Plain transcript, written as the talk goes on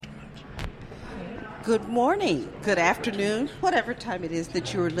Good morning, good afternoon, whatever time it is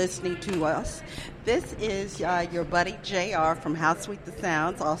that you're listening to us. This is your buddy JR from How Sweet the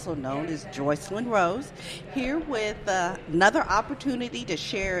Sounds, also known as Joycelyn Rose, here with another opportunity to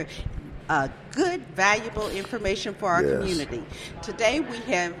share good, valuable information for our community. Today we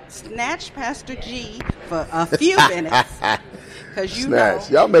have snatched Pastor G for a few minutes.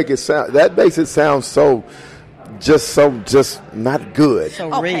 Because y'all make it sound, that makes it sound so not good.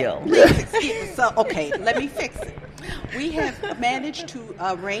 So real. Okay, let me fix it. We have managed to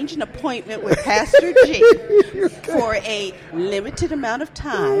arrange an appointment with Pastor G for a limited amount of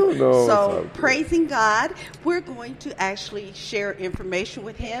time. So, praising God, we're going to actually share information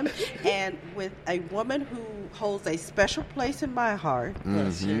with him and with a woman who holds a special place in my heart.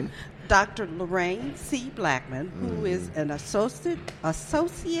 Mm-hmm. Dr. Lorraine C. Blackman, who is an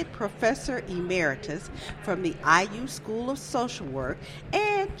associate professor emeritus from the IU School of Social Work,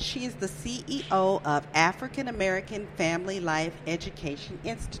 and she is the CEO of African American Family Life Education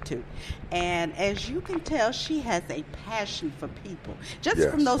Institute. And as you can tell, she has a passion for people. Just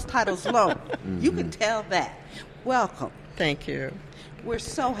from those titles alone, you can tell that. Welcome. Thank you. We're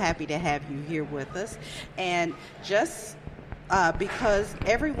so happy to have you here with us. And just because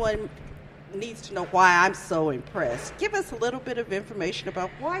everyone needs to know why I'm so impressed, give us a little bit of information about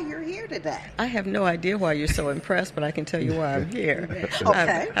why you're here today. I have no idea why you're so impressed, but I can tell you why I'm here.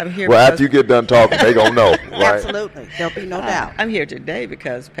 Okay. I'm here. Well, after you get done talking, they gonna know, right? Absolutely. There'll be no doubt. I'm here today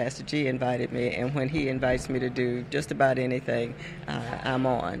because Pastor G invited me, and when he invites me to do just about anything, I'm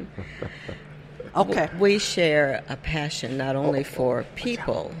on. Okay. We share a passion not only for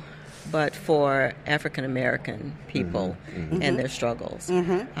people, but for African American people and their struggles.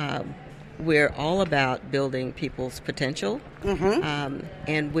 We're all about building people's potential,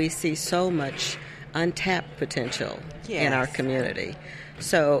 and we see so much untapped potential in our community.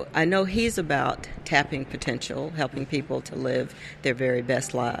 So I know he's about tapping potential, helping people to live their very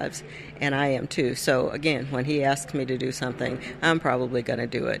best lives, and I am too. So again, when he asks me to do something, I'm probably going to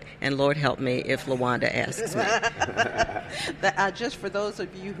do it. And Lord help me if LaWanda asks me. Just for those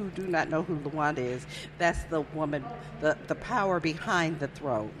of you who do not know who LaWanda is, that's the woman, the power behind the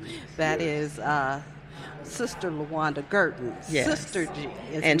throne. That is Sister LaWanda Gurton, Sister G.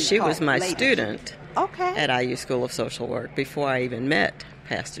 And she was my student at IU School of Social Work before I even met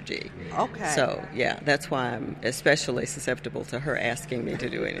Pastor G. Okay. So, that's why I'm especially susceptible to her asking me to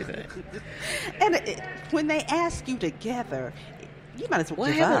do anything. And when they ask you together, you might as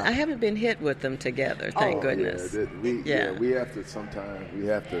well give up. I haven't been hit with them together, thank goodness. We have to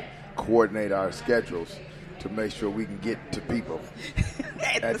sometimes, coordinate our schedules to make sure we can get to people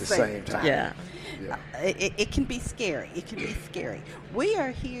at the same time. Yeah. It can be scary. It can be scary. We are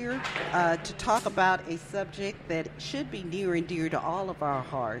here to talk about a subject that should be near and dear to all of our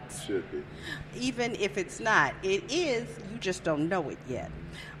hearts. Should be. Even if it's not. It is, you just don't know it yet.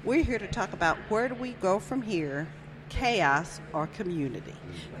 We're here to talk about where do we go from here, chaos or community.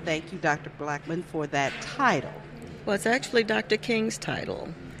 Thank you, Dr. Blackman, for that title. Well, it's actually Dr. King's title.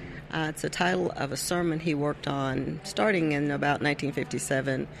 It's a title of a sermon he worked on starting in about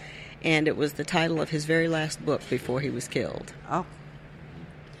 1957, and it was the title of his very last book before he was killed. Oh.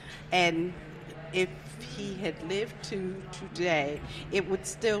 And if he had lived to today, it would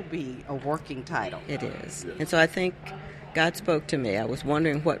still be a working title. It is. And so I think God spoke to me. I was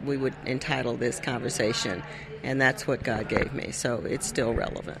wondering what we would entitle this conversation, and that's what God gave me. So it's still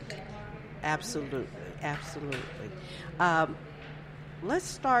relevant. Absolutely. Absolutely. Let's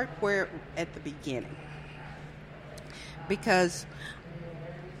start at the beginning. Because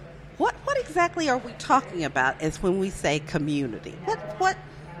what exactly are we talking about as when we say community?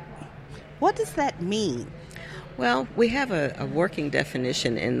 What does that mean? Well, we have a working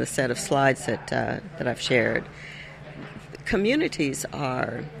definition in the set of slides that I've shared. Communities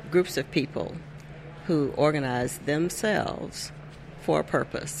are groups of people who organize themselves for a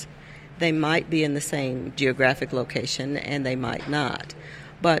purpose. They might be in the same geographic location and they might not.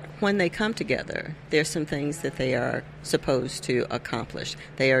 But when they come together, there's some things that they are supposed to accomplish.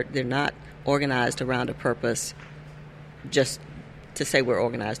 They're not organized around a purpose just to say we're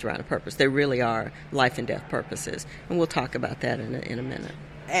organized around a purpose. They really are life and death purposes. And we'll talk about that in a minute.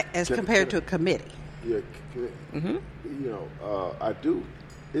 As compared to a committee. Yeah. I do.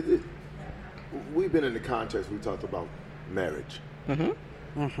 We've been in the context, we talked about marriage.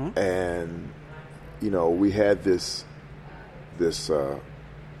 And, we had this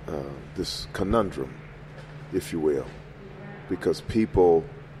conundrum, if you will, because people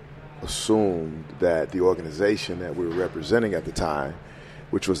assumed that the organization that we were representing at the time,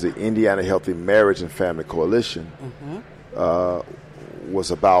 which was the Indiana Healthy Marriage and Family Coalition,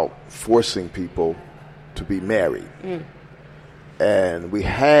 was about forcing people to be married. And we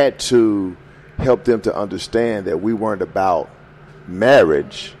had to help them to understand that we weren't about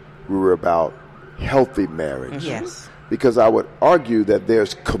marriage, we were about healthy marriage. Yes. Because I would argue that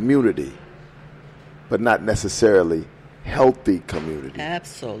there's community, but not necessarily healthy community.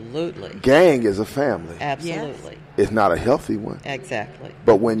 Absolutely. Gang is a family. Absolutely. It's not a healthy one. Exactly.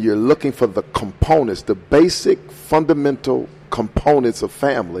 But when you're looking for the components, the basic fundamental components of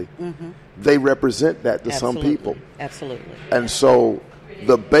family, they represent that to some people. Absolutely. And so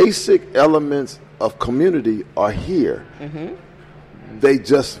the basic elements of community are here. They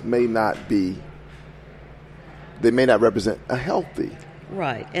just may not represent a healthy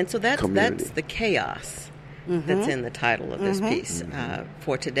Right. And so that's the chaos that's in the title of this piece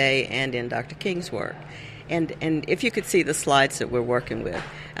for today and in Dr. King's work. And if you could see the slides that we're working with.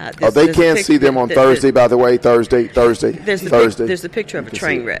 They can't see them on Thursday, by the way, Thursday. There's the picture of a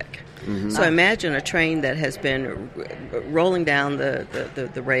train wreck. So imagine a train that has been rolling down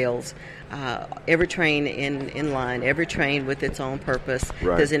the rails, every train in line, every train with its own purpose.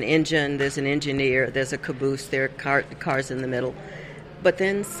 Right. There's an engine, there's an engineer, there's a caboose, there are cars in the middle. But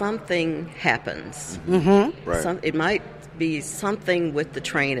then something happens. Right. It might be something with the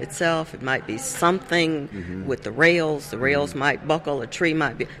train itself. It might be something with the rails. The rails might buckle. A tree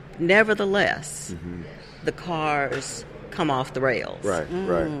might be. Nevertheless, the cars come off the rails. Right.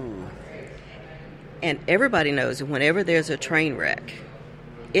 Right. And everybody knows that whenever there's a train wreck,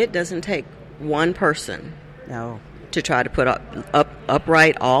 it doesn't take one person to try to put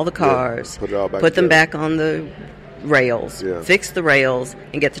upright all the cars, put them back on the rails, fix the rails,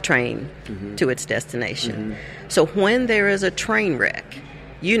 and get the train to its destination. So when there is a train wreck,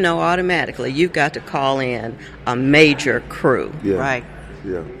 you know automatically you've got to call in a major crew. Yeah. Right.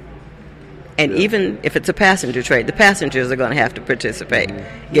 Yeah. And even if it's a passenger train, the passengers are going to have to participate,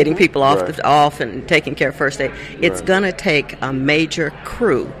 getting people off and taking care of first aid. It's going to take a major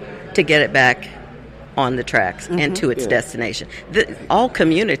crew to get it back on the tracks and to its destination. All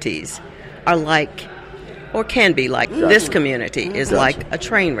communities are like, or can be like, this community is like a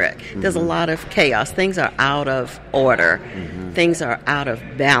train wreck. There's a lot of chaos. Things are out of order. Things are out of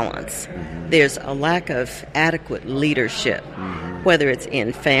balance. There's a lack of adequate leadership, whether it's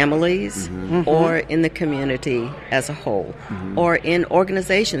in families or in the community as a whole, or in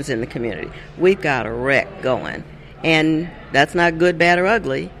organizations in the community. We've got a wreck going. And that's not good, bad, or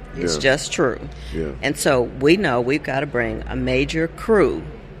ugly. It's just true. Yeah. And so we know we've got to bring a major crew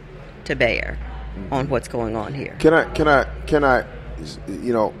to bear on what's going on here. Can I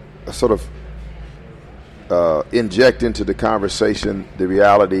sort of inject into the conversation the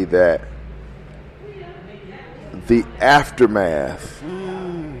reality that the aftermath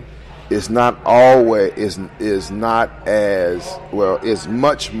is not always is not as well, is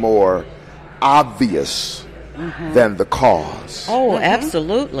much more obvious than the cause. Oh,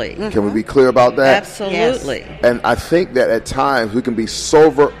 absolutely. Can we be clear about that? Absolutely. Yes. And I think that at times we can be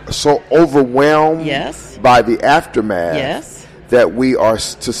so overwhelmed by the aftermath that we are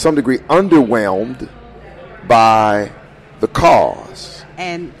to some degree underwhelmed by the cause.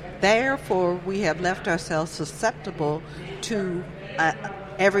 And therefore, we have left ourselves susceptible to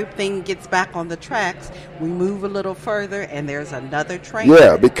everything gets back on the tracks. We move a little further, and there's another train.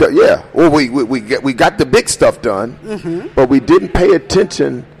 Yeah, because well, we got the big stuff done, but we didn't pay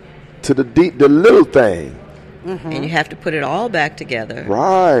attention to the little thing. And you have to put it all back together,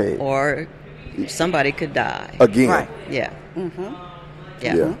 right? Or somebody could die again. Right. Yeah.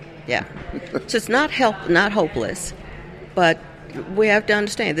 Yeah. So it's not hopeless, but we have to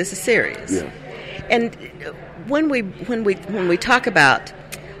understand this is serious. Yeah. And when we talk about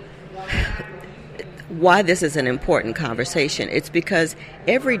why this is an important conversation, it's because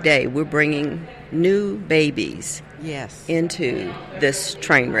every day we're bringing new babies into this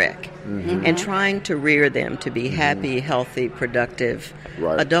train wreck and trying to rear them to be happy, healthy, productive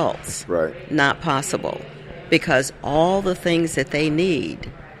adults. Right. Not possible, because all the things that they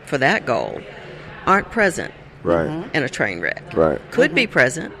need for that goal aren't present in a train wreck. Right. Could be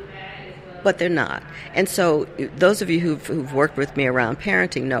present, but they're not. And so those of you who've worked with me around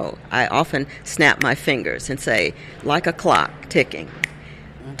parenting know I often snap my fingers and say, like a clock ticking,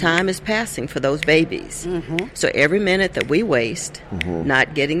 time is passing for those babies. So every minute that we waste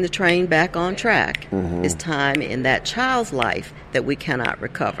not getting the train back on track is time in that child's life that we cannot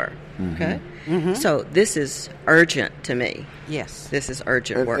recover. Okay? So this is urgent to me. Yes. This is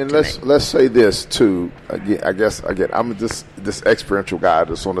urgent work and to me. let's say this too. Again, I'm this experiential guy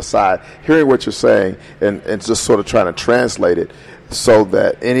that's on the side, hearing what you're saying and just sort of trying to translate it. so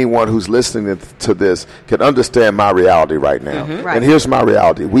that anyone who's listening to this can understand my reality right now. Right. And here's my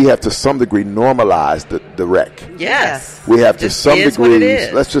reality. We have to some degree normalize the wreck. Yes. We have to Just some is what degree, it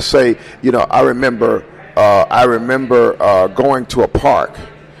is. let's just say, I remember going to a park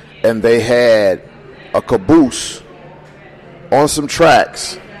and they had a caboose on some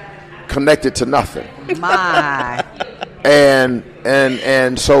tracks connected to nothing. My.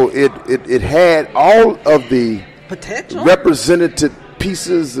 And so it had all of the Potential. represented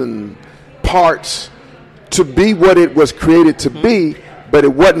pieces and parts to be what it was created to be, but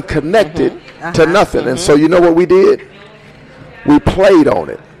it wasn't connected to nothing. And so you know what we did? We played on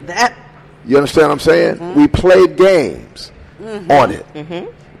it. That. You understand what I'm saying? We played games on it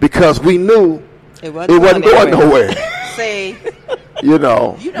because we knew it wasn't going nowhere. Say,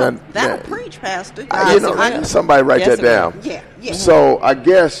 That'll preach, Pastor. Somebody write that down. Yeah. So I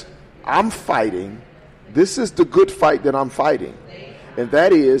guess I'm fighting. This is the good fight that I'm fighting, and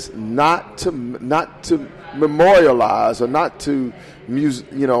that is not to memorialize or not to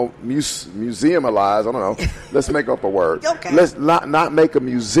museumalize. I don't know. Let's make up a word. Okay. Let's not make a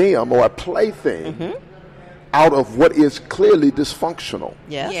museum or a plaything out of what is clearly dysfunctional.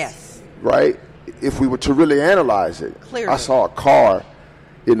 Yes. Right? If we were to really analyze it. Clearly. I saw a car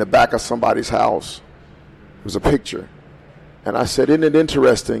in the back of somebody's house. It was a picture. And I said, isn't it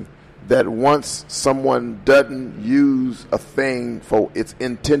interesting that once someone doesn't use a thing for its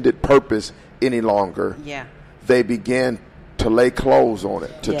intended purpose any longer, they begin to lay clothes on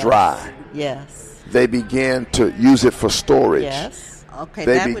it to dry. Yes. They begin to use it for storage. Yes. Okay,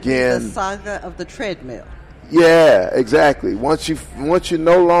 They that would be begin- the saga of the treadmill. Yeah, exactly. Once you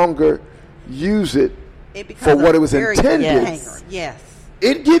no longer use it It becomes for what a it was very intended, good hanger. Yes.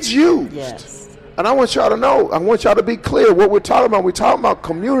 it gets used. Yes. And I want y'all to know, I want y'all to be clear what we're talking about. We're talking about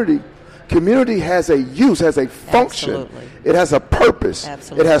community. Community has a use, has a function. Absolutely. It has a purpose.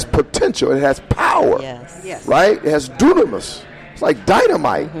 Absolutely. It has potential. It has power. Yes. Yes. Right? It has dunamis. It's like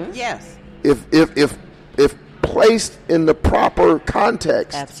dynamite. Yes. If placed in the proper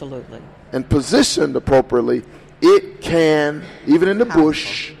context Absolutely. and positioned appropriately, it can, even in the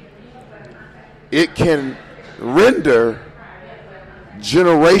bush, it can render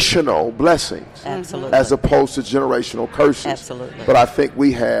generational blessings Absolutely. as opposed to generational curses. Absolutely. But I think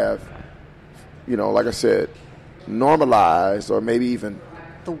we have, like I said, normalized or maybe even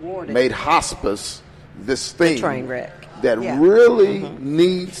The warden. made hospice this thing train wreck. that Yeah. really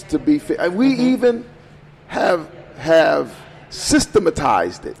needs to be and we even have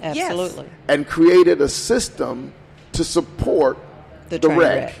systematized it Absolutely. and created a system to support The the train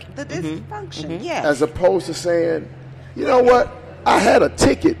wreck. wreck. The dysfunction. Yes. As opposed to saying, you know what, I had a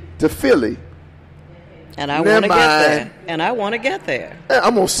ticket to Philly. And I Never want to get mind. there. And I want to get there.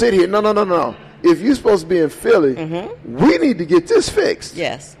 I'm going to sit here. No. If you're supposed to be in Philly, we need to get this fixed.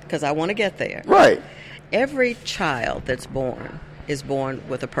 Yes, because I want to get there. Right. Every child that's born is born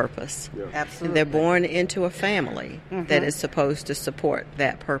with a purpose. Absolutely. They're born into a family that is supposed to support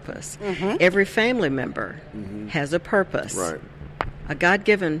that purpose. Every family member has a purpose, Right. a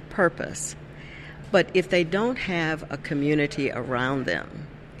God-given purpose. But if they don't have a community around them,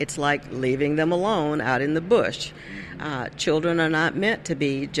 it's like leaving them alone out in the bush. Children are not meant to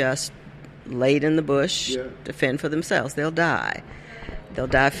be just laid in the bush to fend for themselves. They'll die. They'll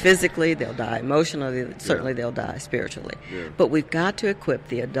die physically, they'll die emotionally, certainly they'll die spiritually. But we've got to equip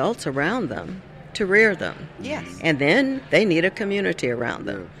the adults around them to rear them. Yes. And then they need a community around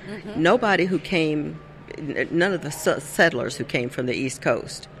them. Nobody who came, none of the settlers who came from the East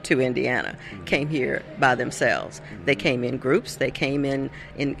Coast to Indiana came here by themselves. They came in groups, they came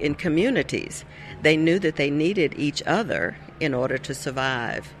in communities. They knew that they needed each other in order to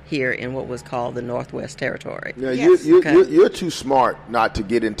survive here in what was called the Northwest Territory. Now, Yes. you're too smart not to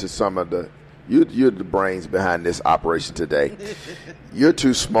get into some of the. You're the brains behind this operation today. You're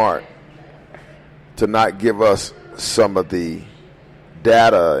too smart to not give us some of the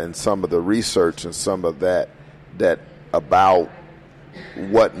data and some of the research and some of that about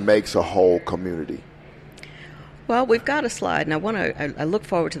what makes a whole community. Well, we've got a slide, and I look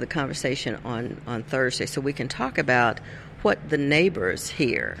forward to the conversation on Thursday so we can talk about what the neighbors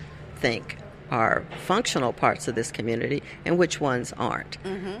here think are functional parts of this community and which ones aren't.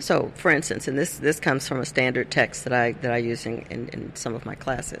 So, for instance, and this comes from a standard text that I use in some of my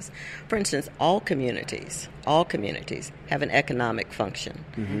classes. For instance, all communities have an economic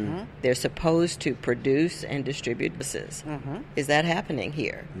function. They're supposed to produce and distribute services. Is that happening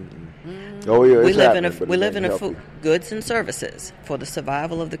here? Oh yeah, We it's live in happening, but we it live ain't in healthy. goods and services for the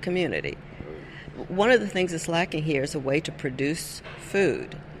survival of the community. One of the things that's lacking here is a way to produce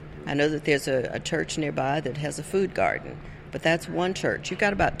food. I know that there's a church nearby that has a food garden but that's one church. You've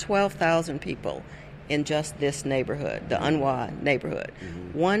got about 12,000 people in just this neighborhood, the Unwa neighborhood.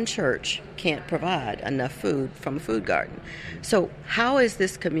 One church can't provide enough food from a food garden. So how is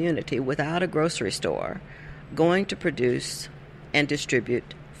this community without a grocery store going to produce and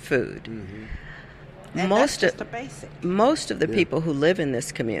distribute food? And Most that's just a basic. Most of the people who live in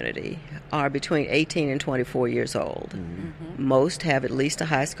this community are between 18 and 24 years old. Most have at least a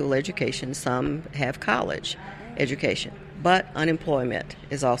high school education. Some have college education. But unemployment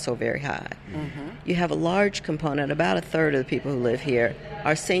is also very high. You have a large component, about a third of the people who live here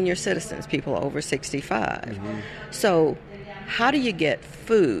are senior citizens, people over 65. So how do you get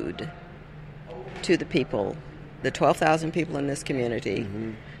food to the people, the 12,000 people in this community,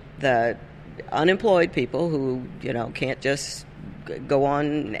 the unemployed people who, can't just go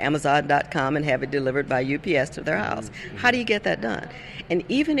on Amazon.com and have it delivered by UPS to their house? How do you get that done? And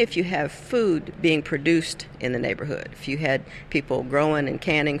even if you have food being produced in the neighborhood, if you had people growing and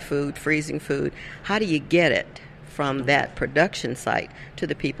canning food, freezing food, how do you get it from that production site to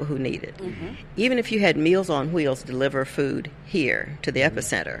the people who need it? Even if you had Meals on Wheels deliver food here to the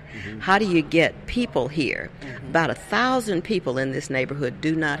epicenter, how do you get people here? About 1,000 people in this neighborhood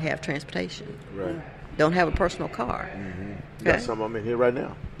do not have transportation. Right. Don't have a personal car. You got some of them in here right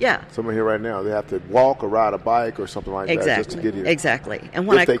now. Yeah. Some are here right now. They have to walk or ride a bike or something like that just to get here. Exactly. And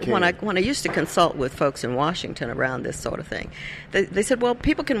when I used to consult with folks in Washington around this sort of thing, they said, well,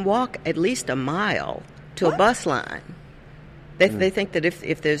 people can walk at least a mile to a bus line. They think that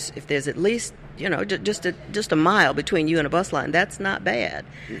if there's at least just a mile between you and a bus line, that's not bad.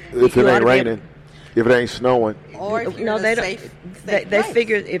 If it ain't raining, if it ain't snowing. Or if no, they don't. safe They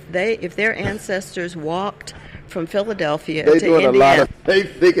figure if their ancestors walked from Philadelphia They to doing Indiana. They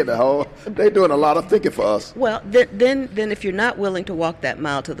doing a lot of thinking for us. Well, then if you're not willing to walk that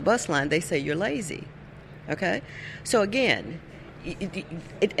mile to the bus line, they say you're lazy. Okay, so again,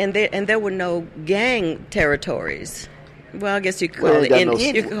 and there were no gang territories. Well, I guess you could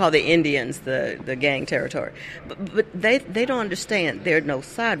call the Indians the gang territory, but they don't understand. There are no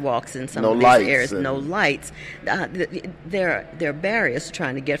sidewalks in some of these areas, no lights. There are barriers to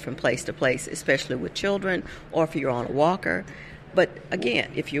trying to get from place to place, especially with children or if you're on a walker. But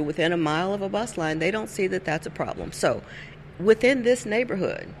again, if you're within a mile of a bus line, they don't see that that's a problem. So, within this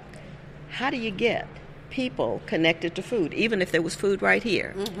neighborhood, how do you get people connected to food, even if there was food right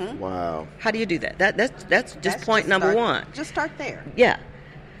here? Wow. How do you do that? That's just point number one. Just start there. Yeah.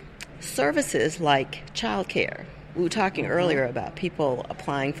 Services like childcare. We were talking earlier about people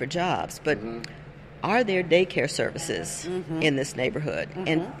applying for jobs, but are there daycare services in this neighborhood?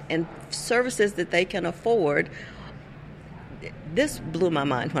 And services that they can afford? This blew my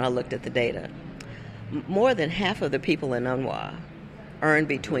mind when I looked at the data. More than half of the people in Unwa earn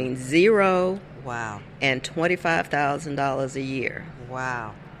between $0 and $25,000 a year.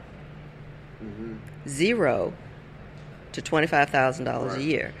 Wow. $0 to $25,000 a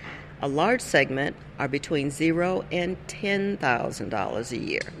year. A large segment are between $0 and $10,000 a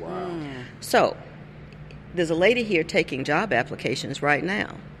year. Wow. So, there's a lady here taking job applications right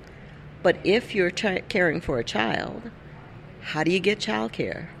now. But if you're caring for a child, how do you get child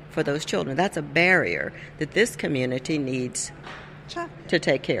care for those children? That's a barrier that this community needs to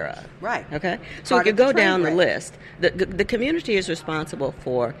take care of. Right. Okay? So we could go down the list. The community is responsible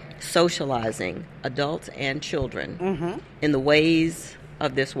for socializing adults and children in the ways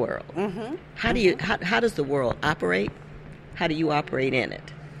of this world. How does the world operate? How do you operate in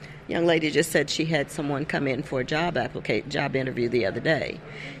it? Young lady just said she had someone come in for a job interview the other day.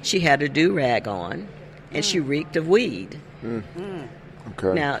 She had a do-rag on, and she reeked of weed.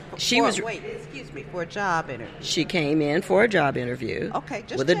 Okay. Now for a job interview. She came in for a job interview. Okay,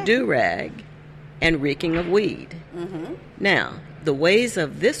 just with a do-rag and reeking of weed. Now, the ways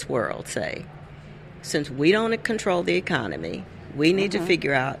of this world say, since we don't control the economy, we need to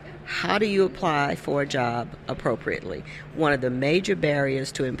figure out how do you apply for a job appropriately. One of the major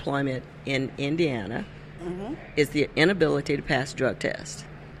barriers to employment in Indiana is the inability to pass drug tests.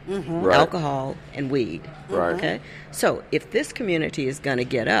 Right. Alcohol and weed. Right. Okay? So if this community is going to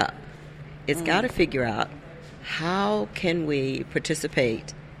get up, it's got to figure out how can we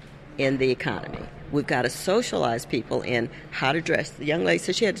participate in the economy. We've got to socialize people in how to dress. The young lady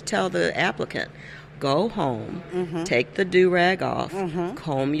said she had to tell the applicant, go home, take the do-rag off,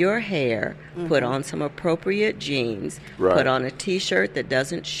 comb your hair, put on some appropriate jeans, put on a T-shirt that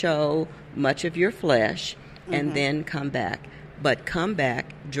doesn't show much of your flesh, and then come back. But come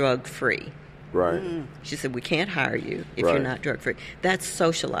back drug-free. Right. She said, we can't hire you if you're not drug-free. That's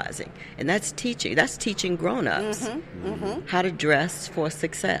socializing. And that's teaching. That's teaching grown-ups how to dress for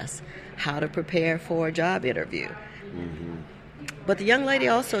success, how to prepare for a job interview, But the young lady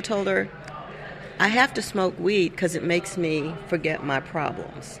also told her, I have to smoke weed because it makes me forget my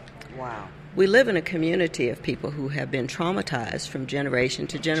problems. Wow. We live in a community of people who have been traumatized from generation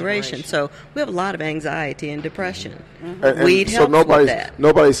to generation. So we have a lot of anxiety and depression. And Weed so helps with that.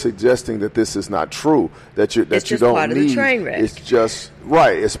 nobody's suggesting that this is not true. That you It's just don't part of need. the train wreck. It's just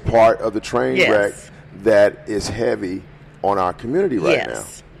right. It's part of the train Yes. wreck that is heavy on our community right now.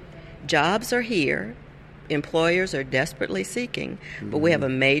 Yes. Jobs are here. Employers are desperately seeking, but we have a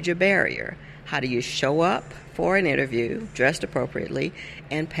major barrier. How do you show up for an interview, dressed appropriately,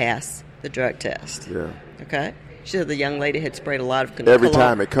 and pass the drug test? Yeah. Okay? She said the young lady had sprayed a lot of Every cologne.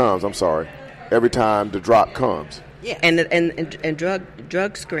 time it comes, I'm sorry. Every time the drop comes. Yes. And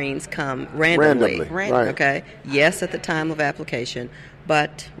drug screens come randomly. Right. Okay? Yes, at the time of application,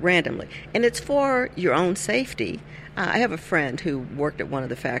 but randomly. And it's for your own safety. I have a friend who worked at one of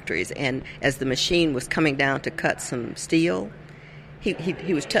the factories, and as the machine was coming down to cut some steel,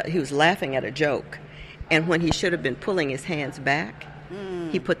 he was laughing at a joke. And when he should have been pulling his hands back,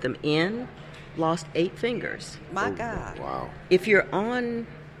 he put them in, lost 8 fingers. My God. Wow. If you're on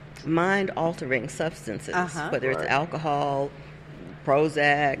mind-altering substances, whether it's Right. alcohol,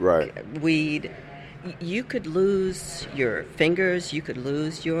 Prozac, Right. weed, you could lose your fingers, you could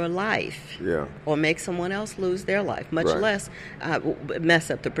lose your life, Yeah. or make someone else lose their life, much Right. less mess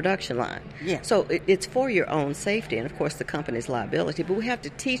up the production line. Yeah. So it's for your own safety and, of course, the company's liability, but we have to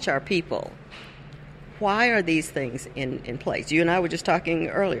teach our people, why are these things in place? You and I were just talking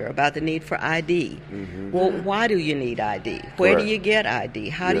earlier about the need for ID. Well, why do you need ID? Where Correct. do you get ID?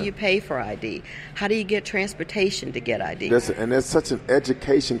 How Yeah. do you pay for ID? How do you get transportation to get ID? There's such an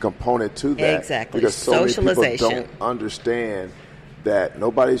education component to that. Exactly. Because so many people Socialization. don't understand that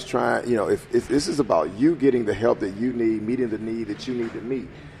nobody's trying, if this is about you getting the help that you need, meeting the need that you need to meet.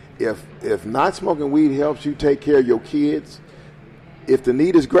 If not smoking weed helps you take care of your kids, if the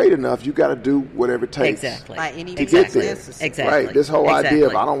need is great enough, you got to do whatever it takes. Exactly. By any To means get there. necessary. Exactly. Right. This whole idea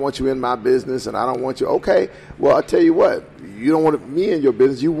of I don't want you in my business and I don't want you. Okay. Well, I tell you what, you don't want me in your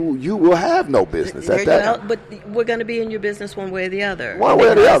business. You will have no business There at you that. Well, but we're going to be in your business one way or the other. One way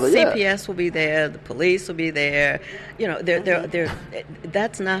or the Because other, yeah. CPS will be there, the police will be there.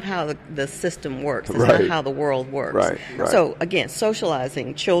 That's not how the system works. It's Right. not how the world works. Right. So again,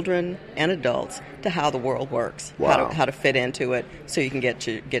 socializing children and adults to how the world works, Wow. how to fit into it, so you can get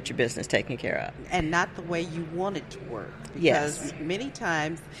your business taken care of. And not the way you want it to work. Because Yes. many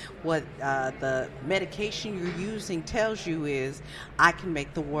times what the medication you're using tells you is, I can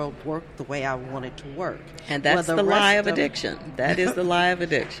make the world work the way I want it to work. And that's Well, the lie rest of addiction. That is the lie of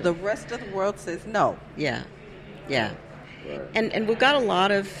addiction. The rest of the world says no. Yeah. And we've got a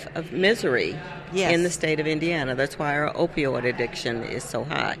lot of misery Yes. in the state of Indiana. That's why our opioid addiction is so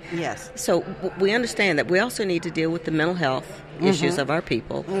high. Yes. So we understand that we also need to deal with the mental health issues of our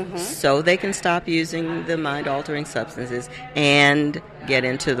people so they can stop using the mind-altering substances and get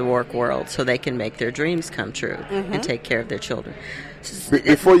into the work world so they can make their dreams come true and take care of their children.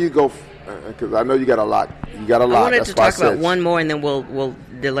 Before you go, because I know you got a lot. I wanted That's to why I talk about said, one more, and then we'll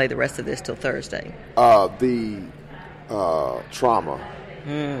delay the rest of this till Thursday. The trauma.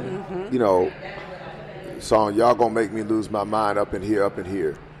 Song, y'all gonna make me lose my mind up in here, up in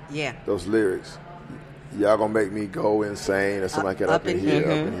here. Yeah. Those lyrics. Y'all gonna make me go insane or something like that up in here,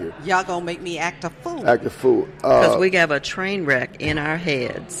 up in here. Y'all gonna make me act a fool. Act a fool. Because we have a train wreck in our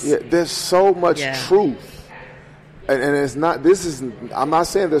heads. Yeah, there's so much Yeah. truth. And it's not, I'm not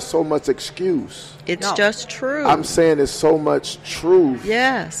saying there's so much excuse. It's No. just true. I'm saying there's so much truth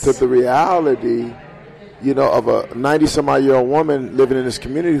Yes. to the reality, of a 90-some-odd-year-old woman living in this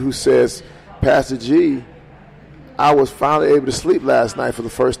community who says, Pastor G, I was finally able to sleep last night for the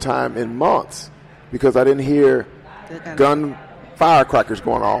first time in months because I didn't hear firecrackers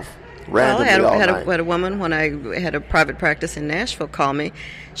going off randomly all I night. had a woman, when I had a private practice in Nashville, call me.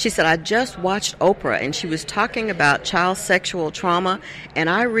 She said, I just watched Oprah, and she was talking about child sexual trauma, and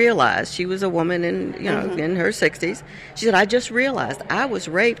I realized, she was a woman in her 60s. She said, I just realized I was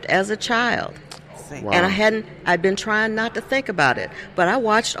raped as a child. Wow. And I'd been trying not to think about it, but I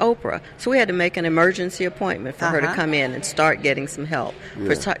watched Oprah. So we had to make an emergency appointment for her to come in and start getting some help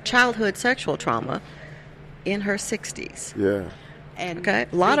for childhood sexual trauma in her 60s. Yeah. And Okay?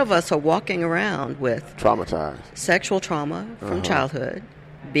 A lot of us are walking around with Traumatized. sexual trauma from childhood,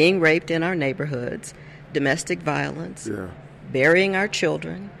 being raped in our neighborhoods, domestic violence, Yeah. burying our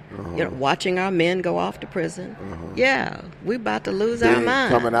children, watching our men go off to prison. Yeah, we're about to lose our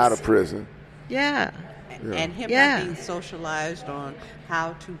minds. Coming out of prison. Yeah. and him Yeah. not being socialized on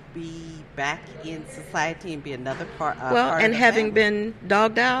how to be back in society and be another part. Well, part and of the having family. been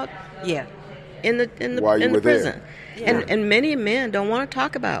dogged out, Yeah. in the prison. Yeah. And many men don't want to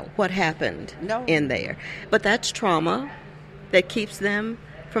talk about what happened in there. But that's trauma that keeps them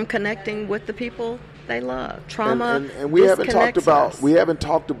from connecting with the people they love. Trauma and we haven't talked about us. we haven't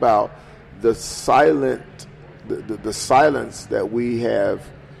talked about the silent the silence that we have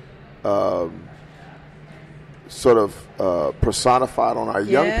sort of personified on our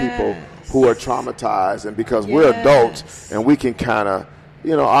young people who are traumatized, and because we're adults and we can kind of,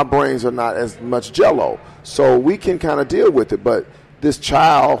 our brains are not as much jello, so we can kind of deal with it. But this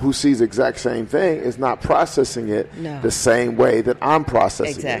child who sees the exact same thing is not processing it the same way that I'm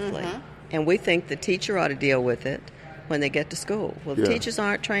processing it. Exactly. And we think the teacher ought to deal with it when they get to school. Well, the teachers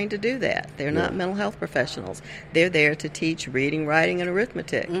aren't trained to do that. They're not mental health professionals. They're there to teach reading, writing, and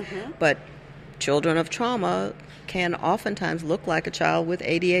arithmetic. But children of trauma can oftentimes look like a child with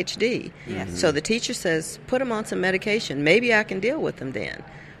ADHD. So the teacher says, put them on some medication. Maybe I can deal with them then.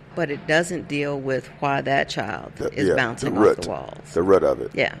 But it doesn't deal with why that child is bouncing off the walls. The root of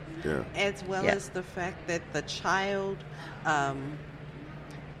it. Yeah. As well as the fact that the child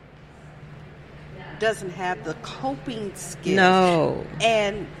doesn't have the coping skills. No.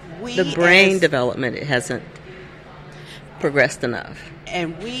 And the brain development hasn't progressed enough.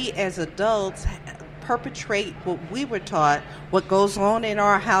 And we as adults perpetrate what we were taught. What goes on in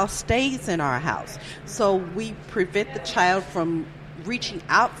our house stays in our house. So we prevent the child from reaching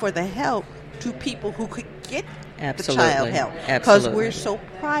out for the help to people who could get the child help. Because we're so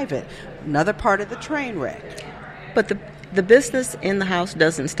private. Another part of the train wreck. But the business in the house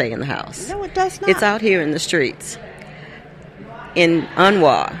doesn't stay in the house. No, it does not. It's out here in the streets. In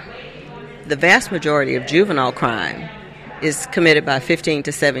Unwa, the vast majority of juvenile crime is committed by 15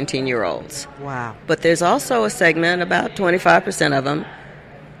 to 17-year-olds. Wow. But there's also a segment, about 25% of them,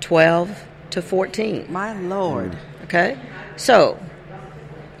 12 to 14. My Lord. Okay? So,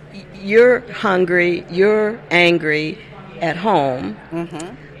 you're hungry, you're angry at home,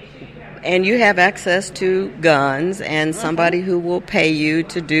 and you have access to guns and somebody who will pay you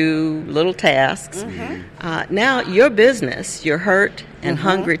to do little tasks. Now, your business, your hurt and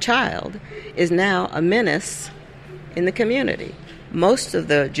hungry child, is now a menace in the community. Most of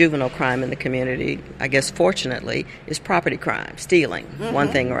the juvenile crime in the community, I guess fortunately, is property crime, stealing one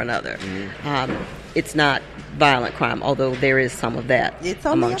thing or another. It's not violent crime, although there is some of that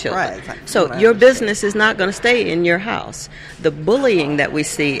among children. So your business is not going to stay in your house. The bullying that we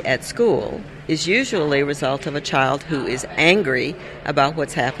see at school is usually a result of a child who is angry about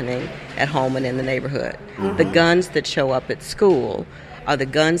what's happening at home and in the neighborhood. The guns that show up at school are the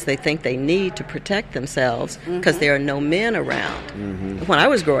guns they think they need to protect themselves because there are no men around. When I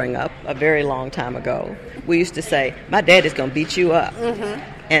was growing up, a very long time ago, we used to say, my daddy's going to beat you up.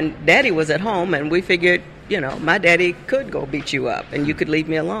 And daddy was at home, and we figured, my daddy could go beat you up, and you could leave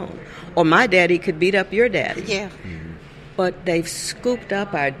me alone. Or my daddy could beat up your daddy. Yeah. But they've scooped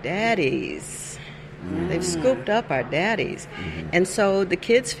up our daddies. They've scooped up our daddies. And so the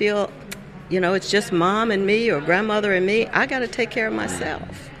kids feel, it's just mom and me or grandmother and me. I got to take care of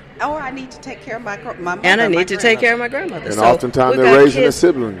myself. Or I need to take care of my mother. And I need to take care of my grandmother. And so oftentimes they're raising their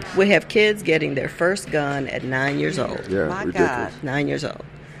siblings. We have kids getting their first gun at 9 years old. Yeah, my ridiculous. God. 9 years old.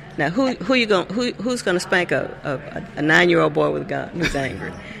 Now, who's going to spank a 9-year-old boy with a gun who's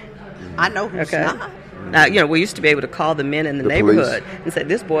angry? I know who's not. Now, we used to be able to call the men in the neighborhood police. and say,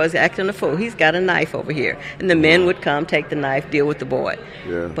 this boy's acting a fool. He's got a knife over here. And the men would come, take the knife, deal with the boy.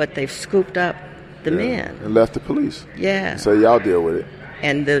 Yeah. But they've scooped up the men. And left the police. Yeah. Say, y'all deal with it.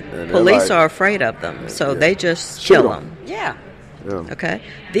 And the police are afraid of them, so they just kill them. Yeah. Okay?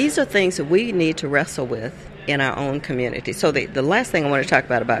 These are things that we need to wrestle with in our own community. So the last thing I want to talk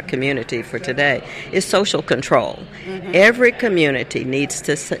about community for today is social control. Every community needs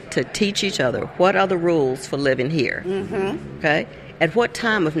to teach each other what are the rules for living here. Okay? At what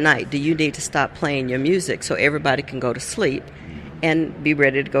time of night do you need to stop playing your music so everybody can go to sleep and be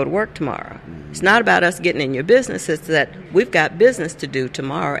ready to go to work tomorrow? It's not about us getting in your business. It's that we've got business to do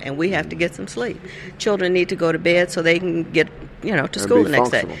tomorrow and we have to get some sleep. Children need to go to bed so they can get to school the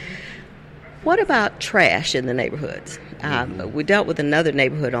next day. What about trash in the neighborhoods? We dealt with another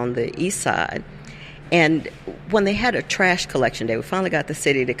neighborhood on the east side, and when they had a trash collection day, we finally got the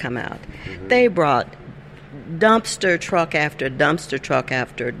city to come out. They brought dumpster truck after dumpster truck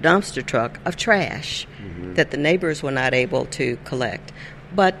after dumpster truck of trash that the neighbors were not able to collect.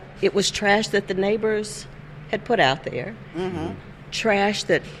 But it was trash that the neighbors had put out there. Trash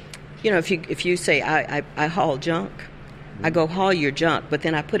that, if you say, I haul junk, I go haul your junk, but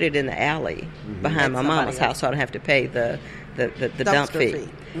then I put it in the alley behind my mama's house so I don't have to pay the dump fee.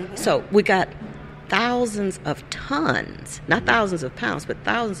 So we got thousands of tons, not thousands of pounds, but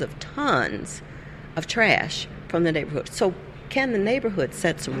thousands of tons of trash from the neighborhood. So can the neighborhood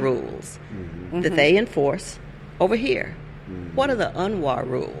set some rules that they enforce over here? What are the UNWA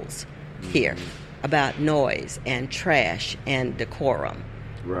rules here about noise and trash and decorum?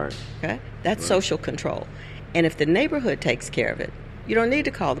 Right. Okay? That's social control. And if the neighborhood takes care of it, you don't need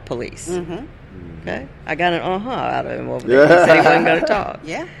to call the police. Okay? I got an out of him over there. He said he wasn't going to talk.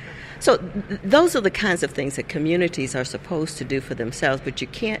 Yeah. So those are the kinds of things that communities are supposed to do for themselves, but you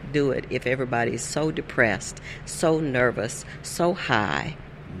can't do it if everybody's so depressed, so nervous, so high,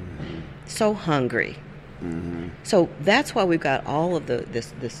 so hungry. So that's why we've got all of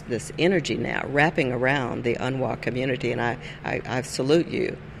this energy now wrapping around the UNWA community, and I salute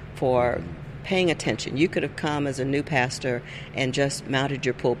you for paying attention. You could have come as a new pastor and just mounted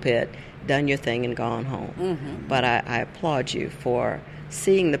your pulpit, done your thing, and gone home. But I applaud you for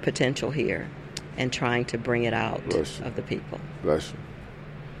seeing the potential here and trying to bring it out of the people. Bless you.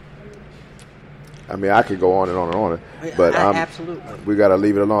 I mean, I could go on and on and on, but absolutely, we got to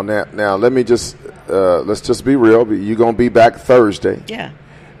leave it alone. Now, let me just let's just be real. You're going to be back Thursday, yeah,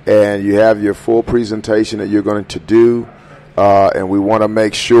 and you have your full presentation that you're going to do, and we want to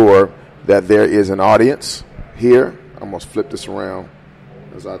make sure that there is an audience here. I'm going to flip this around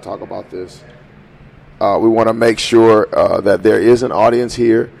as I talk about this. We want to make sure that there is an audience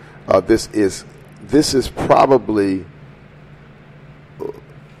here. This is probably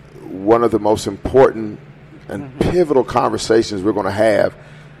one of the most important and pivotal conversations we're going to have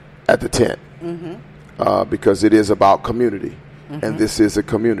at the tent, because it is about community, and this is a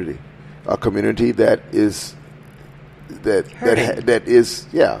community that is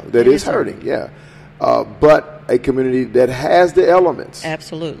hurting, but a community that has the elements.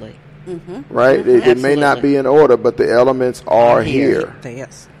 Absolutely. Right? It may not be in order, but the elements are here.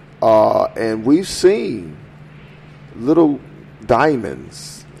 Yes. And we've seen little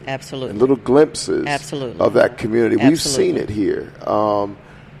diamonds, absolutely, and little glimpses, absolutely, of that community. Absolutely. We've seen it here,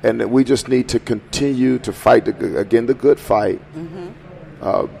 and we just need to continue to fight the good fight.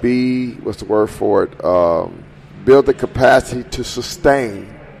 What's the word for it? Build the capacity to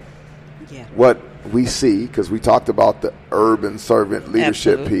sustain what we see, because we talked about the urban servant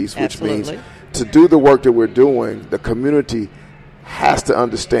leadership piece, which means to do the work that we're doing, the community has to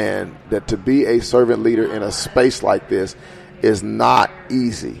understand that to be a servant leader in a space like this is not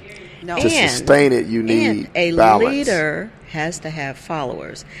easy. No. To sustain it, you need a balance. leader has to have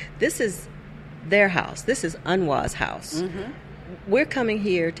followers. This is their house. This is UNWA's house. We're coming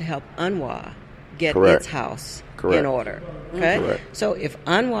here to help UNWA get its house in order. Okay? So if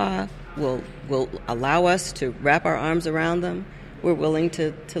UNWA will allow us to wrap our arms around them, we're willing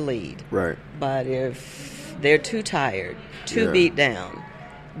to lead. Right. But if they're too tired, too beat down,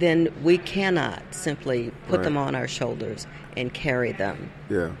 then we cannot simply put them on our shoulders and carry them.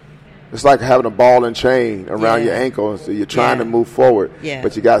 Yeah. It's like having a ball and chain around your ankle, so you're trying to move forward,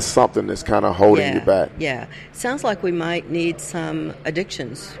 but you got something that's kind of holding you back. Yeah. Sounds like we might need some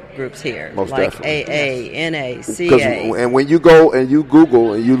addictions groups here, most like definitely. AA, NA, CA. And when you go and you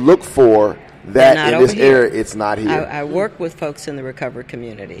Google and you look for that in this area, it's not here. I work with folks in the recovery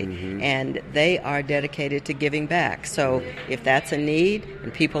community, and they are dedicated to giving back. So if that's a need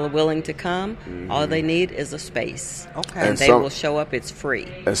and people are willing to come, all they need is a space. Okay. And they will show up. It's free.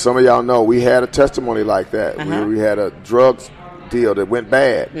 And some of y'all know we had a testimony like that. We had a drugs deal that went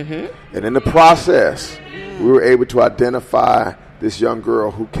bad. And in the process, we were able to identify this young girl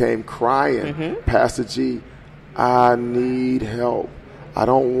who came crying, Pastor G, I need help. I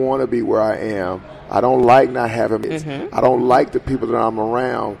don't want to be where I am. I don't like not having it. I don't like the people that I'm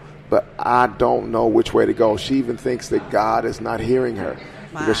around, but I don't know which way to go. She even thinks that God is not hearing her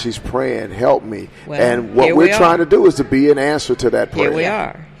because she's praying, help me. Well, and what we're trying to do is to be an answer to that prayer.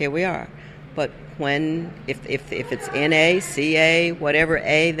 Here we are. But if it's NA, CA, whatever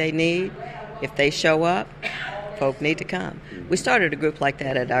A they need, if they show up, folk need to come. We started a group like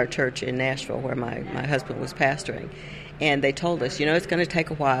that at our church in Nashville where my husband was pastoring. And they told us, it's going to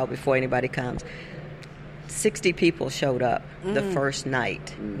take a while before anybody comes. 60 people showed up the first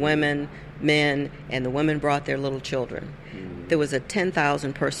night, women, men, and the women brought their little children. There was a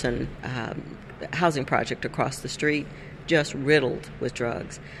 10,000-person housing project across the street just riddled with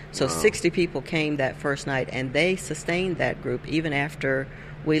drugs. So 60 people came that first night, and they sustained that group even after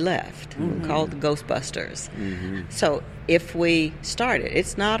we left, called the Ghostbusters. So if we started,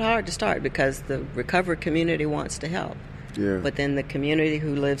 it's not hard to start because the recovery community wants to help. But then the community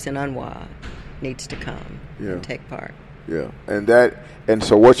who lives in UNWA needs to come and take part. Yeah, and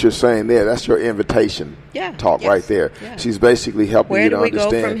so what you're saying there, that's your invitation talk right there. Yeah. She's basically helping Where you do to we go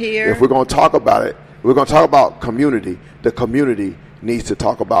understand. from here? If we're going to talk about it, we're going to talk about community. The community needs to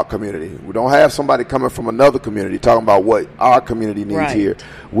talk about community. We don't have somebody coming from another community talking about what our community needs here.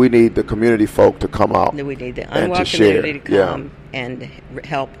 We need the community folk to come out. We need the and Unwell to share. community to come and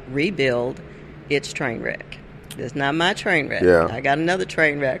help rebuild its train wreck. It's not my train wreck. Yeah. I got another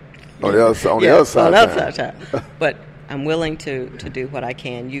train wreck. On the other side. On the other side. But I'm willing to do what I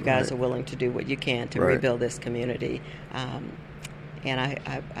can. You guys are willing to do what you can to rebuild this community. And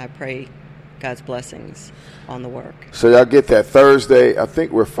I pray God's blessings on the work. So y'all get that Thursday. I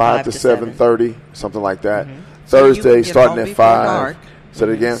think we're 5 to 7:30, something like that. So Thursday starting at 5. Dark. Say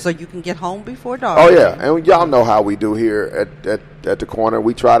it again. So you can get home before dark. Oh yeah, and y'all know how we do here at the corner.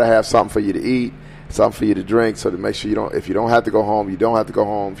 We try to have something for you to eat, something for you to drink, so to make sure you don't. If you don't have to go home, you don't have to go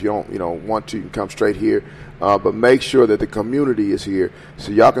home. If you don't, want to, you can come straight here. But make sure that the community is here,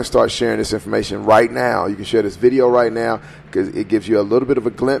 so y'all can start sharing this information right now. You can share this video right now because it gives you a little bit of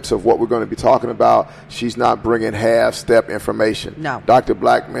a glimpse of what we're going to be talking about. She's not bringing half-step information. No, Dr.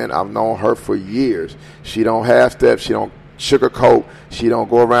 Blackman, I've known her for years. She don't half-step. She don't sugarcoat. She don't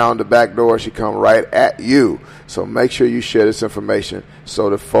go around the back door. She come right at you. So make sure you share this information so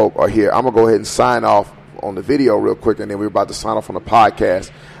the folk are here. I'm going to go ahead and sign off on the video real quick, and then we're about to sign off on the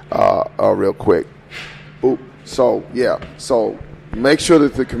podcast real quick. Ooh. So make sure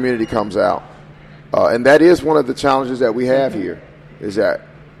that the community comes out. And that is one of the challenges that we have here, is that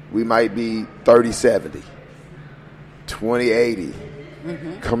we might be 30-70,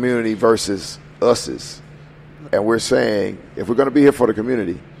 20-80 community versus us's. And we're saying, if we're going to be here for the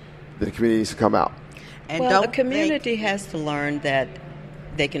community, then the community needs to come out. And the community has to learn that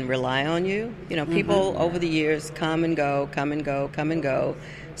they can rely on you. People over the years come and go.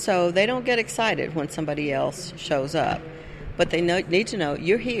 So they don't get excited when somebody else shows up. But they need to know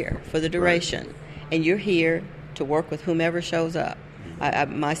you're here for the duration, and you're here to work with whomever shows up.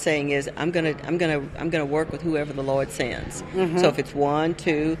 My saying is, I'm gonna work with whoever the Lord sends. So if it's 1,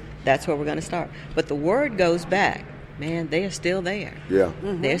 2, that's where we're going to start. But the word goes back. Man, they are still there. Yeah,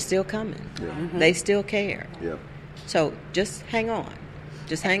 they're still coming. They still care. Yeah. So just hang on.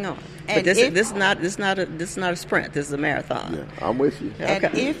 Just hang on. And but this is not a sprint. This is a marathon. Yeah, I'm with you. And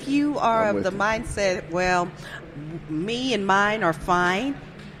if you are of the mindset, well, me and mine are fine,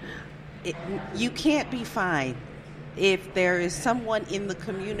 you can't be fine. If there is someone in the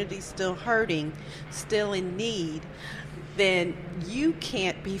community still hurting, still in need, then you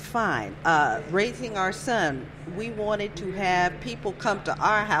can't be fine. Raising our son, we wanted to have people come to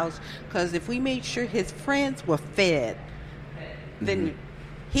our house because if we made sure his friends were fed, then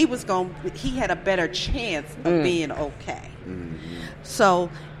he had a better chance of being okay. So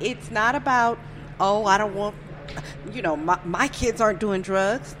it's not about, I don't want, my kids aren't doing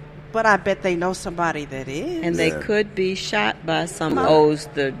drugs, but I bet they know somebody that is. And they could be shot by someone who owes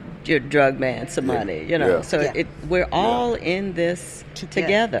your drug man some money, So we're all in this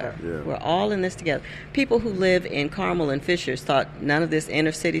together. Yeah. We're all in this together. People who live in Carmel and Fishers thought none of this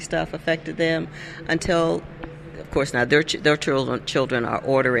inner city stuff affected them until, of course, now their children are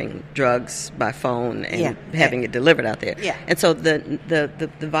ordering drugs by phone and having it delivered out there. Yeah. And so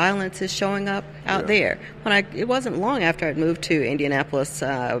the violence is showing up out there. It wasn't long after I'd moved to Indianapolis,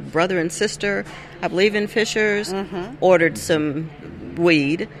 brother and sister, I believe in Fishers, ordered some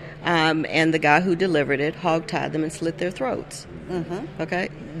weed, and the guy who delivered it hog-tied them and slit their throats. Okay?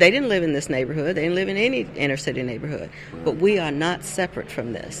 They didn't live in this neighborhood. They didn't live in any inner-city neighborhood. But we are not separate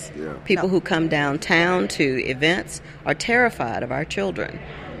from this. Yeah. People who come downtown to events are terrified of our children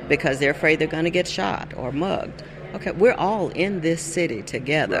because they're afraid they're going to get shot or mugged. Okay, we're all in this city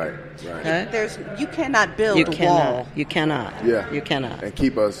together. Right. Okay? You cannot build a wall. You cannot. Yeah. You cannot. And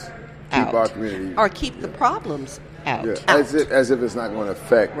keep our community. Or keep the problems out. Yeah. As if it's not going to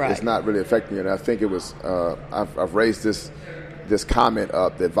affect, it's not really affecting you. And I think it was, I've raised this comment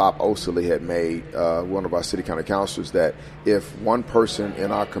up that Vop Osili had made, one of our city county councilors, that if one person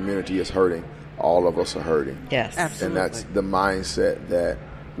in our community is hurting, all of us are hurting. Yes. Absolutely. And that's the mindset that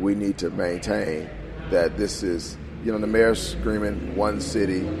we need to maintain, that this is, the mayor's screaming one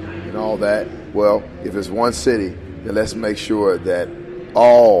city and all that. Well, if it's one city, then let's make sure that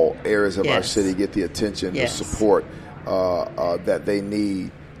all areas of our city get the attention, the support that they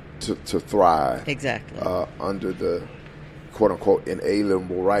need to thrive. Exactly. Under the quote-unquote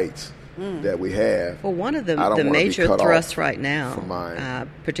inalienable rights that we have. Well, one of the major thrusts right now,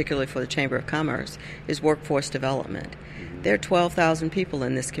 particularly for the Chamber of Commerce, is workforce development. There are 12,000 people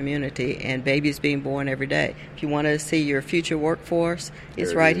in this community and babies being born every day. If you want to see your future workforce,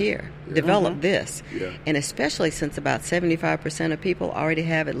 it's right here. Yeah. Develop this. Yeah. And especially since about 75% of people already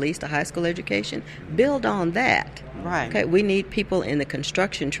have at least a high school education, build on that. Right. Okay, we need people in the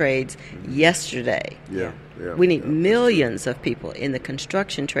construction trades yesterday. Yeah. Yeah. We need millions of people in the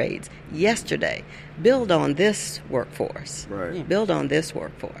construction trades yesterday. Build on this workforce. Right. Yeah. Build on this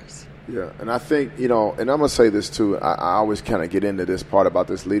workforce. Yeah, and I think, and I'm going to say this too, I always kind of get into this part about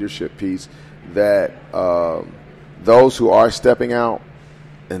this leadership piece, that those who are stepping out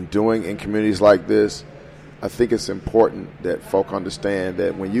and doing in communities like this, I think it's important that folk understand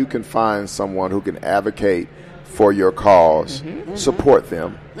that when you can find someone who can advocate for your cause, support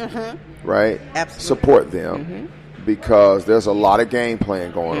them, right? Absolutely. Support them, because there's a lot of game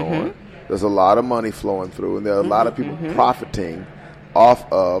playing going on. There's a lot of money flowing through, and there are a lot of people profiting off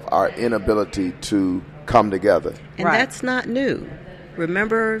of our inability to come together. And that's not new.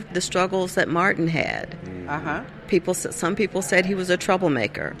 Remember the struggles that Martin had. Some people said he was a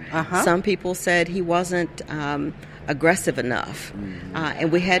troublemaker. Some people said he wasn't aggressive enough. And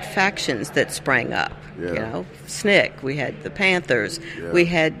we had factions that sprang up. Yeah. You know, SNCC. We had the Panthers. Yeah. We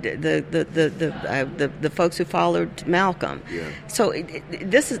had the folks who followed Malcolm. Yeah. So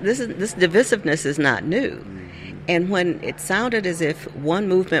this divisiveness is not new. And when it sounded as if one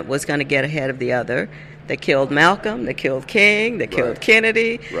movement was going to get ahead of the other, they killed Malcolm, they killed King, they killed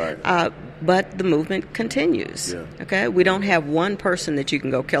Kennedy. Right. But the movement continues. Yeah. Okay, we don't have one person that you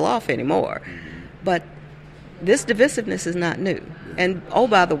can go kill off anymore. But this divisiveness is not new. And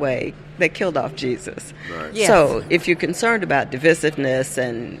by the way, they killed off Jesus. Right. Yes. So if you're concerned about divisiveness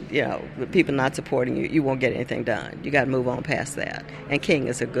and people not supporting you, you won't get anything done. You got to move on past that. And King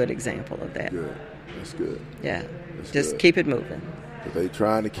is a good example of that. Good. That's good. Yeah. That's Just good. keep it moving. But they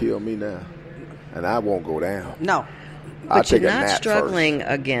trying to kill me now, and I won't go down. No. I'll But take you're a not nap struggling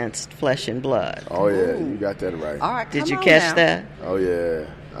first. against flesh and blood. Oh yeah, you got that right. All right. Did come you on catch now. that? Oh yeah.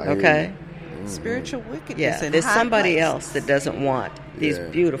 I hear Okay. Spiritual wickedness. Yeah. in There's high somebody places. else that doesn't want these Yeah.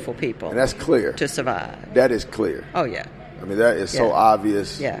 beautiful people And that's clear. to survive. That is clear. Oh, yeah. I mean, that is so Yeah.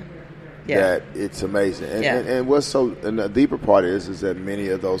 obvious. Yeah. Yeah. That it's amazing. And, Yeah. and what's so, and the deeper part is that many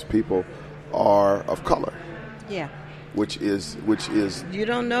of those people are of color, Yeah. which is You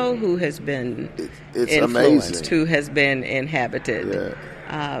don't know who has been it's influenced, amazing. who has been inhabited.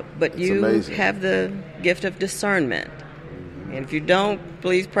 Yeah. But It's you amazing. have the gift of discernment. And if you don't,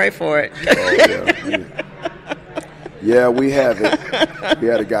 please pray for it. Oh, yeah. Yeah, we have it. We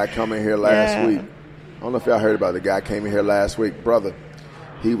had a guy come in here last week. I don't know if y'all heard about it. The guy came in here last week. Brother,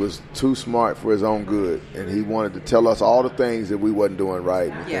 he was too smart for his own good, and he wanted to tell us all the things that we wasn't doing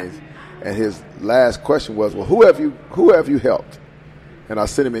right. And, Yeah. things. And his last question was, well, who have you helped? And I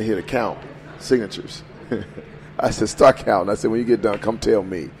sent him in here to count signatures. I said, start counting. I said, when you get done, come tell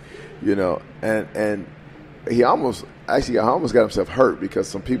me. And he almost got himself hurt because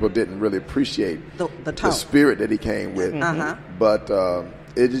some people didn't really appreciate The tone. spirit that he came with. But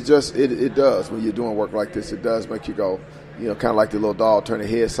it does when you're doing work like this. It does make you go, kind of like the little dog turn the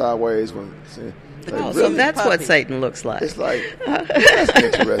head sideways when. Oh, so really? that's what Puppy. Satan looks like. It's like that's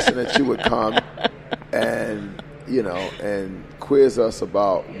interesting that you would come and and quiz us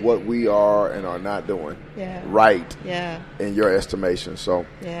about what we are and are not doing right in your estimation. So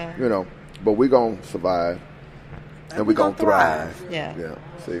but we're gonna survive and we're gonna thrive. Yeah.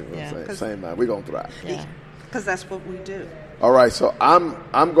 See what I'm saying? Same line. We're gonna thrive. Yeah. Because that's what we do. All right, so I'm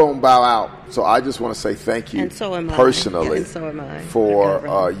going to bow out. So I just want to say thank you, And so am I. personally, And so am I.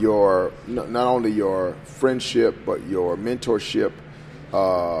 for your not only your friendship but your mentorship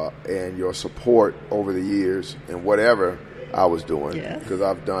and your support over the years and whatever I was doing, Yes. because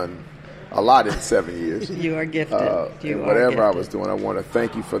I've done a lot in 7 years. You are gifted. And whatever I was doing, I want to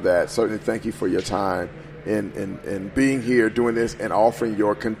thank you for that. Certainly, thank you for your time in being here doing this and offering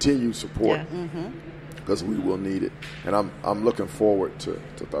your continued support. Yeah. Because we will need it, and I'm looking forward to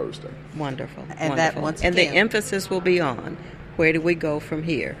Thursday. Wonderful. And wonderful. that once And the again- emphasis will be on where do we go from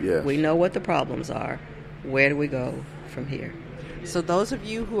here? Yes. We know what the problems are. Where do we go from here? So those of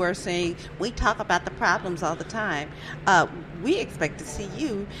you who are saying, we talk about the problems all the time, we expect to see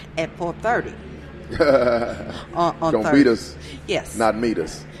you at 4:30 on Don't Thursday. beat us. Yes. Not meet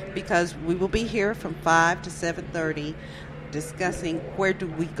us. Because we will be here from 5 to 7:30 discussing where do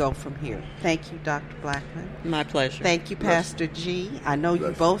we go from here. Thank you, Dr. Blackman. My pleasure. Thank you, Pastor G. I know you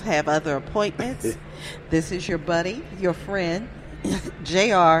Bless you. both have other appointments. This is your buddy, your friend,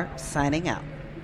 JR, signing out.